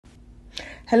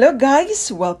Hello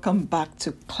guys, welcome back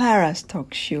to Clara's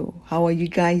Talk Show. How are you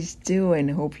guys doing?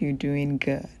 Hope you're doing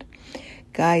good.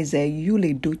 Guys,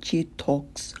 Yul Edochie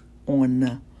talks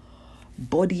on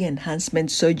body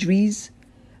enhancement surgeries,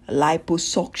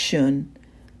 liposuction,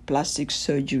 plastic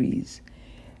surgeries.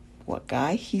 Well,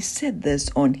 guy, he said this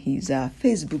on his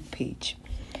Facebook page.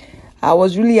 I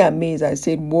was really amazed. I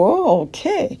said, whoa,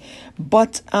 okay.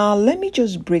 But let me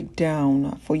just break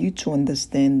down for you to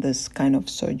understand this kind of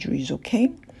surgeries,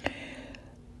 okay?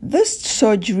 These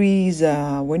surgeries,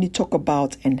 when you talk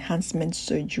about enhancement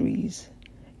surgeries,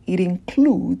 it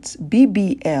includes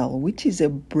BBL, which is a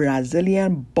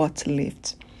Brazilian butt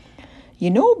lift.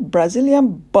 You know,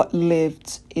 Brazilian butt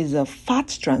lift is a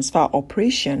fat transfer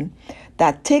operation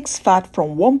that takes fat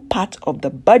from one part of the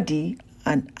body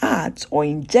and adds or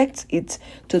injects it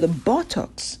to the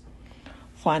buttocks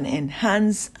for an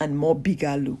enhanced and more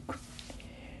bigger look.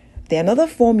 The another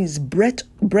form is breast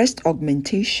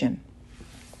augmentation.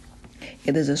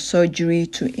 It is a surgery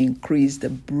to increase the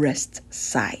breast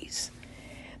size.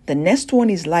 The next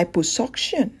one is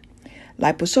liposuction.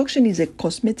 Liposuction is a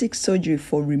cosmetic surgery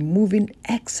for removing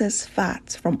excess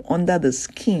fat from under the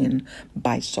skin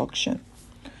by suction.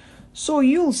 So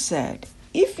Yul said,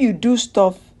 if you do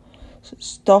stuff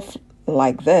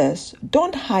like this,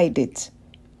 don't hide it.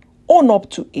 Own up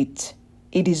to it.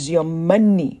 It is your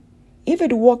money. If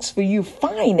it works for you,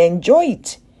 fine, enjoy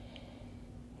it.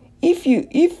 If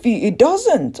it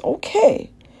doesn't, okay.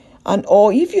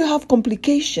 Or if you have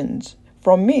complications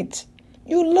from it,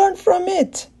 you learn from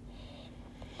it.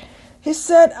 He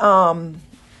said,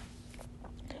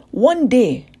 one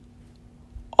day,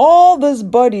 all these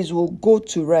bodies will go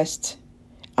to rest,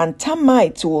 and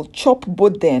termites will chop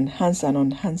both the enhanced and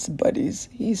unenhanced bodies.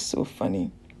 He's so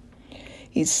funny.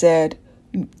 He said,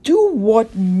 do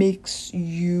what makes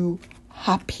you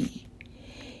happy.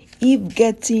 If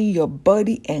getting your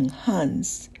body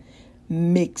enhanced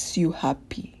makes you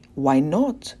happy, why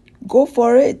not? Go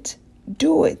for it.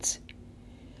 Do it.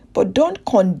 But don't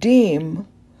condemn,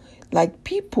 like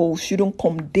people shouldn't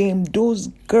condemn those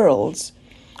girls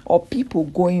or people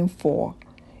going for,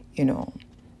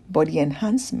 body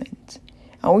enhancement.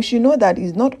 And we should know that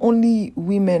it's not only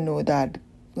women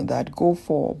that go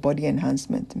for body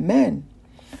enhancement. Men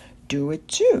do it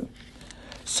too.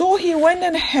 So he went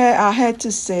ahead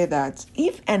to say that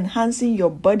if enhancing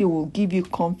your body will give you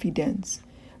confidence,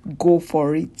 go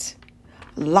for it.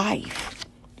 Life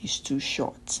is too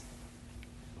short.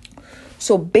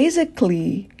 So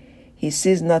basically, he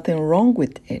sees nothing wrong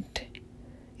with it.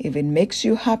 If it makes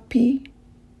you happy,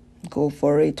 go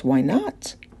for it. Why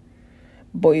not?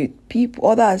 But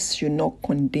others should not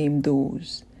condemn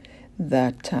those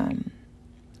that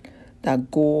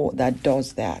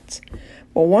does that.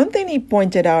 But one thing he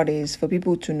pointed out is for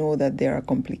people to know that there are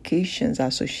complications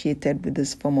associated with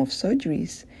this form of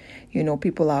surgeries.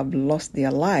 People have lost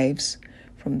their lives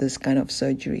from this kind of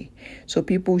surgery. So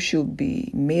people should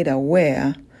be made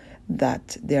aware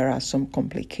that there are some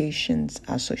complications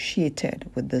associated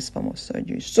with this form of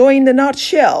surgery. So in the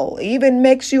nutshell, if it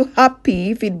makes you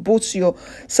happy, if it boosts your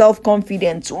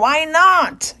self-confidence, why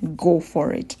not? Go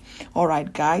for it. All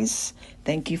right, guys.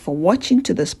 Thank you for watching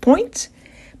to this point.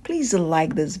 Please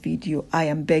like this video. I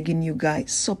am begging you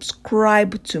guys,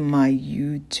 subscribe to my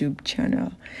YouTube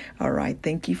channel. All right.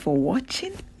 Thank you for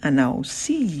watching, and I'll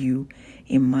see you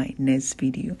in my next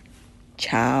video.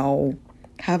 Ciao.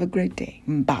 Have a great day.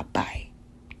 Bye-bye.